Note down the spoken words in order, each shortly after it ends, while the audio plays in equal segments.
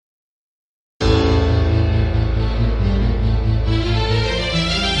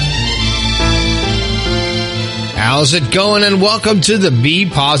How's it going? And welcome to the Be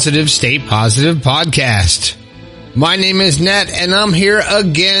Positive, Stay Positive podcast. My name is Nat, and I'm here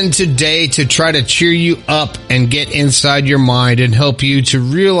again today to try to cheer you up and get inside your mind and help you to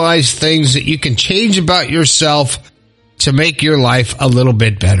realize things that you can change about yourself to make your life a little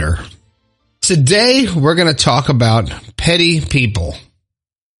bit better. Today, we're going to talk about petty people.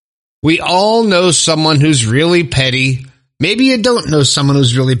 We all know someone who's really petty. Maybe you don't know someone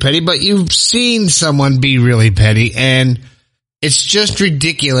who's really petty, but you've seen someone be really petty, and it's just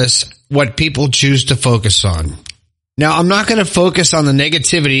ridiculous what people choose to focus on. Now, I'm not going to focus on the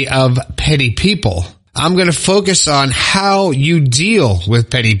negativity of petty people. I'm going to focus on how you deal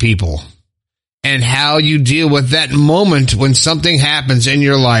with petty people and how you deal with that moment when something happens in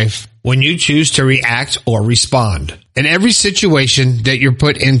your life when you choose to react or respond. In every situation that you're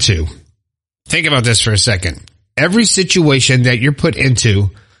put into, think about this for a second. Every situation that you're put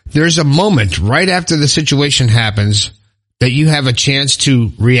into, there's a moment right after the situation happens that you have a chance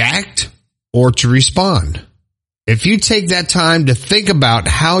to react or to respond. If you take that time to think about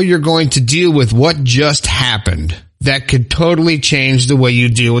how you're going to deal with what just happened, that could totally change the way you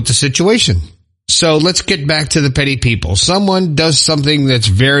deal with the situation. So let's get back to the petty people. Someone does something that's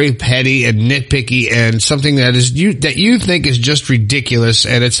very petty and nitpicky and something that you think is just ridiculous,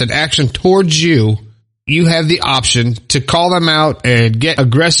 and it's an action towards you. You have the option to call them out and get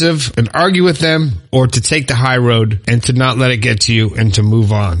aggressive and argue with them, or to take the high road and to not let it get to you and to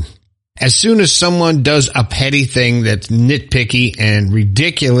move on. As soon as someone does a petty thing that's nitpicky and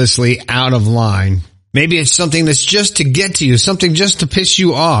ridiculously out of line, maybe it's something that's just to get to you, something just to piss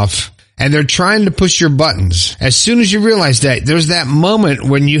you off, and they're trying to push your buttons. As soon as you realize that, there's that moment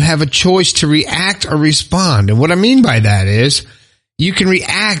when you have a choice to react or respond. And what I mean by that is, you can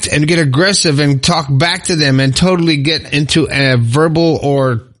react and get aggressive and talk back to them and totally get into a verbal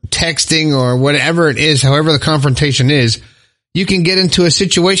or texting or whatever it is, however the confrontation is. You can get into a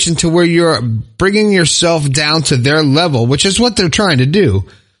situation to where you're bringing yourself down to their level, which is what they're trying to do.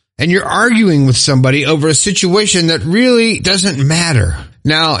 And you're arguing with somebody over a situation that really doesn't matter.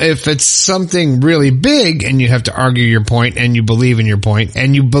 Now, if it's something really big and you have to argue your point and you believe in your point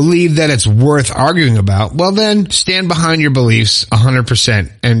and you believe that it's worth arguing about, well then stand behind your beliefs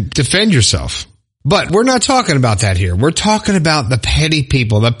 100% and defend yourself. But we're not talking about that here. We're talking about the petty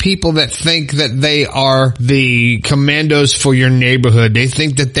people, the people that think that they are the commandos for your neighborhood. They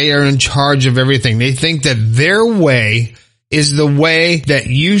think that they are in charge of everything. They think that their way is the way that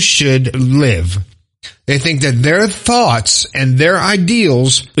you should live. They think that their thoughts and their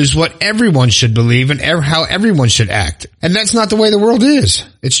ideals is what everyone should believe and how everyone should act. And that's not the way the world is.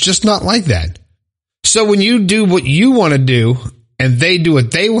 It's just not like that. So when you do what you want to do and they do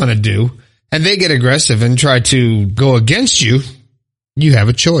what they want to do and they get aggressive and try to go against you, you have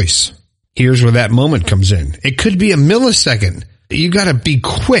a choice. Here's where that moment comes in. It could be a millisecond. You got to be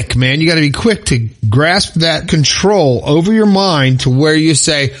quick, man. You got to be quick to grasp that control over your mind to where you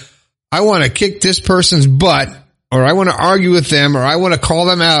say, I want to kick this person's butt, or I want to argue with them, or I want to call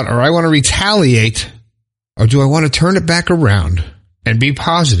them out, or I want to retaliate, or do I want to turn it back around and be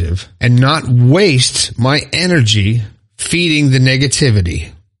positive and not waste my energy feeding the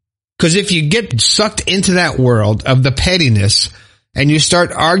negativity? Because if you get sucked into that world of the pettiness and you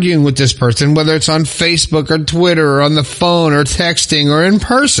start arguing with this person, whether it's on Facebook or Twitter or on the phone or texting or in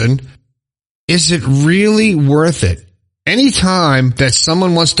person, is it really worth it? Anytime that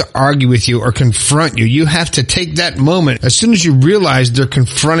someone wants to argue with you or confront you, you have to take that moment. As soon as you realize they're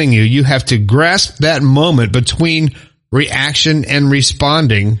confronting you, you have to grasp that moment between reaction and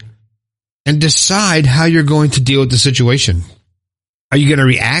responding and decide how you're going to deal with the situation. Are you going to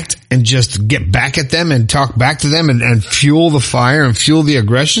react and just get back at them and talk back to them and fuel the fire and fuel the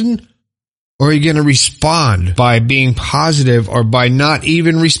aggression? Or are you going to respond by being positive or by not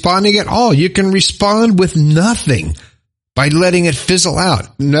even responding at all? You can respond with nothing. By letting it fizzle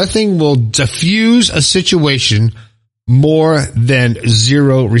out. Nothing will diffuse a situation more than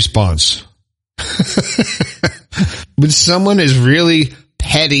zero response. When someone is really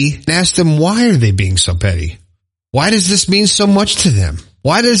petty, ask them, why are they being so petty? Why does this mean so much to them?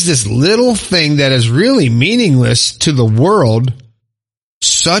 Why does this little thing that is really meaningless to the world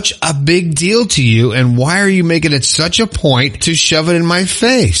such a big deal to you? And why are you making it such a point to shove it in my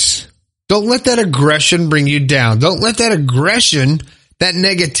face? Don't let that aggression bring you down. Don't let that aggression, that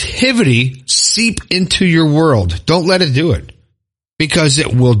negativity seep into your world. Don't let it do it. Because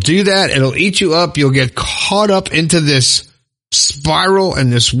it will do that. It'll eat you up. You'll get caught up into this spiral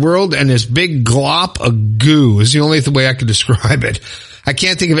and this world and this big glop of goo is the only way I can describe it. I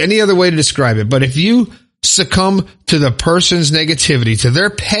can't think of any other way to describe it. But if you succumb to the person's negativity, to their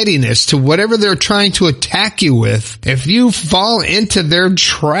pettiness, to whatever they're trying to attack you with, if you fall into their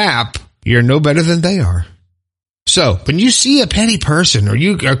trap, you're no better than they are. So, when you see a petty person, or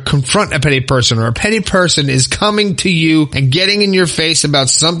you confront a petty person, or a petty person is coming to you and getting in your face about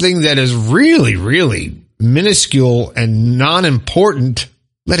something that is really, really minuscule and non-important,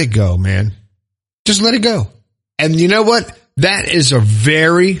 let it go, man. Just let it go. And you know what? That is a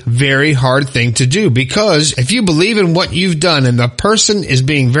very, very hard thing to do, because if you believe in what you've done and the person is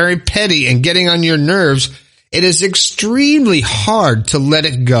being very petty and getting on your nerves, it is extremely hard to let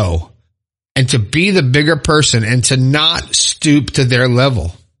it go and to be the bigger person and to not stoop to their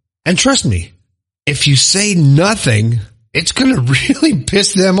level. And trust me, if you say nothing, it's going to really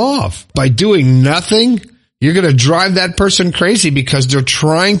piss them off. By doing nothing, you're going to drive that person crazy, because they're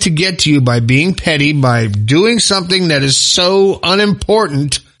trying to get to you by being petty, by doing something that is so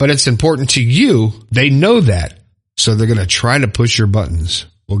unimportant, but it's important to you. They know that. So they're going to try to push your buttons.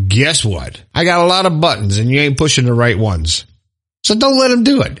 Well, guess what? I got a lot of buttons and you ain't pushing the right ones. So don't let them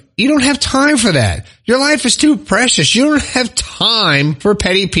do it. You don't have time for that. Your life is too precious. You don't have time for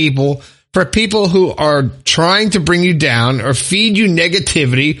petty people, for people who are trying to bring you down or feed you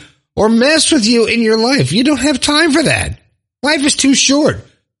negativity or mess with you in your life. You don't have time for that. Life is too short,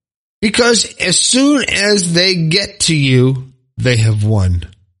 because as soon as they get to you, they have won,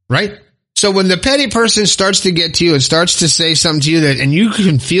 right? So when the petty person starts to get to you and starts to say something to you and you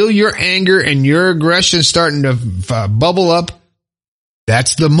can feel your anger and your aggression starting to bubble up,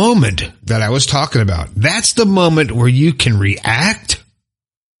 that's the moment that I was talking about. That's the moment where you can react,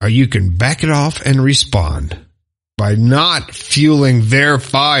 or you can back it off and respond. By not fueling their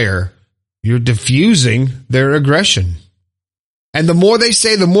fire, you're diffusing their aggression. And the more they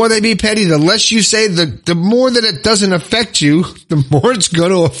say, the more they be petty, the less you say, the more that it doesn't affect you, the more it's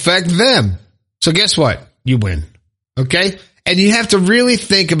going to affect them. So guess what? You win. Okay? And you have to really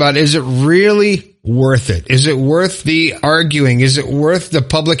think about, is it really worth it? Is it worth the arguing? Is it worth the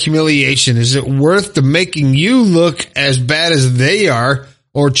public humiliation? Is it worth the making you look as bad as they are,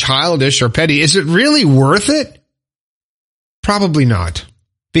 or childish or petty? Is it really worth it? Probably not.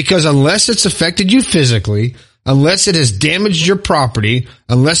 Because unless it's affected you physically, unless it has damaged your property,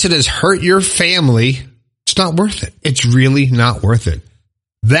 unless it has hurt your family, it's not worth it. It's really not worth it.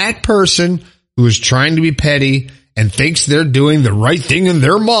 That person who is trying to be petty and thinks they're doing the right thing in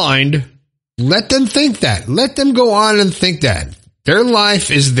their mind, let them think that. Let them go on and think that. Their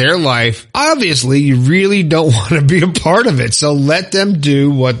life is their life. Obviously, you really don't want to be a part of it, so let them do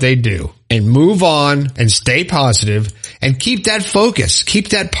what they do. And move on and stay positive and keep that focus. Keep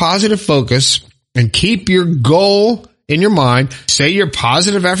that positive focus and keep your goal in your mind. Say your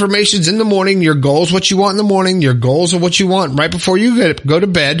positive affirmations in the morning. Your goal is what you want in the morning. Your goals are what you want right before you go to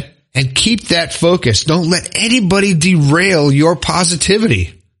bed. And keep that focus. Don't let anybody derail your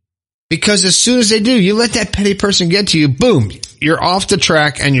positivity. Because as soon as they do, you let that petty person get to you, boom, you're off the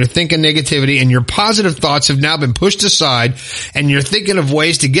track and you're thinking negativity and your positive thoughts have now been pushed aside and you're thinking of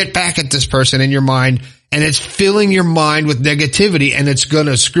ways to get back at this person in your mind, and it's filling your mind with negativity, and it's going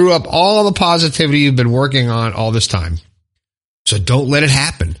to screw up all the positivity you've been working on all this time. So don't let it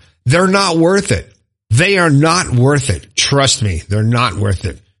happen. They're not worth it. They are not worth it. Trust me, they're not worth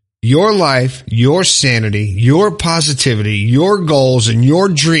it. Your life, your sanity, your positivity, your goals, and your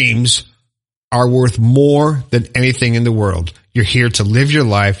dreams are worth more than anything in the world. You're here to live your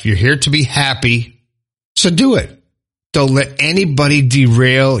life. You're here to be happy. So do it. Don't let anybody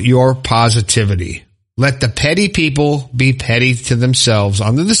derail your positivity. Let the petty people be petty to themselves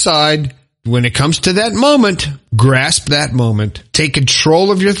on the side. When it comes to that moment, grasp that moment, take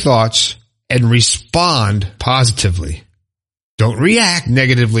control of your thoughts, and respond positively. Don't react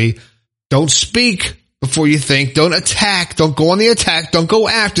negatively. Don't speak before you think. Don't attack. Don't go on the attack. Don't go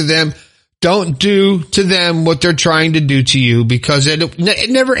after them. Don't do to them what they're trying to do to you, because it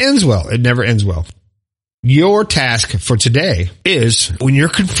never ends well. It never ends well. Your task for today is, when you're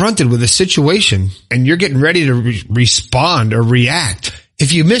confronted with a situation and you're getting ready to respond or react,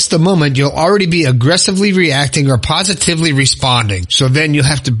 if you miss the moment, you'll already be aggressively reacting or positively responding. So then you'll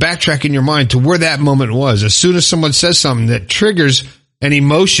have to backtrack in your mind to where that moment was. As soon as someone says something that triggers an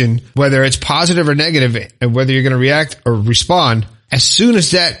emotion, whether it's positive or negative, and whether you're going to react or respond, as soon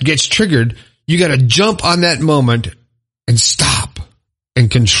as that gets triggered, you got to jump on that moment and stop and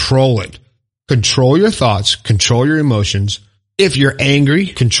control it. Control your thoughts, control your emotions. If you're angry,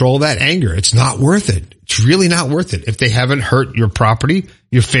 control that anger. It's not worth it. It's really not worth it. If they haven't hurt your property,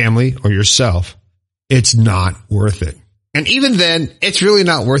 your family, or yourself, it's not worth it. And even then, it's really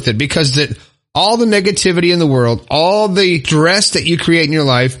not worth it, because all the negativity in the world, all the stress that you create in your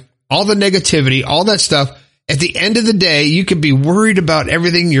life, all the negativity, all that stuff. At the end of the day, you could be worried about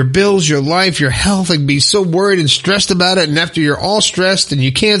everything, your bills, your life, your health, and be so worried and stressed about it. And after you're all stressed and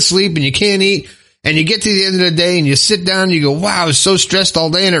you can't sleep and you can't eat, and you get to the end of the day and you sit down and you go, wow, I was so stressed all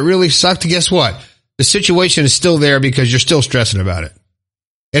day and it really sucked. Guess what? The situation is still there because you're still stressing about it.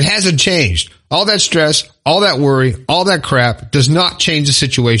 It hasn't changed. All that stress, all that worry, all that crap does not change the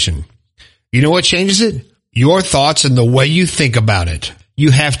situation. You know what changes it? Your thoughts and the way you think about it.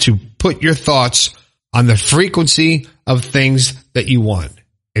 You have to put your thoughts on the frequency of things that you want.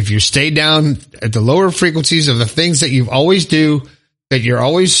 If you stay down at the lower frequencies of the things that you always do, that you're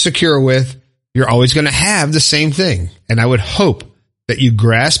always secure with, you're always going to have the same thing. And I would hope that you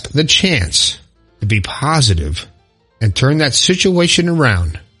grasp the chance to be positive and turn that situation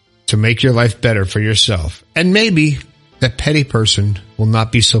around to make your life better for yourself. And maybe that petty person will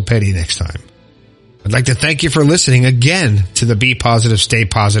not be so petty next time. I'd like to thank you for listening again to the Be Positive, Stay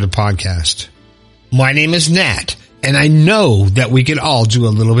Positive podcast. My name is Nat, and I know that we can all do a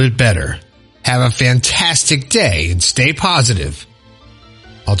little bit better. Have a fantastic day and stay positive.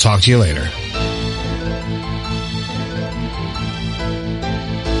 I'll talk to you later.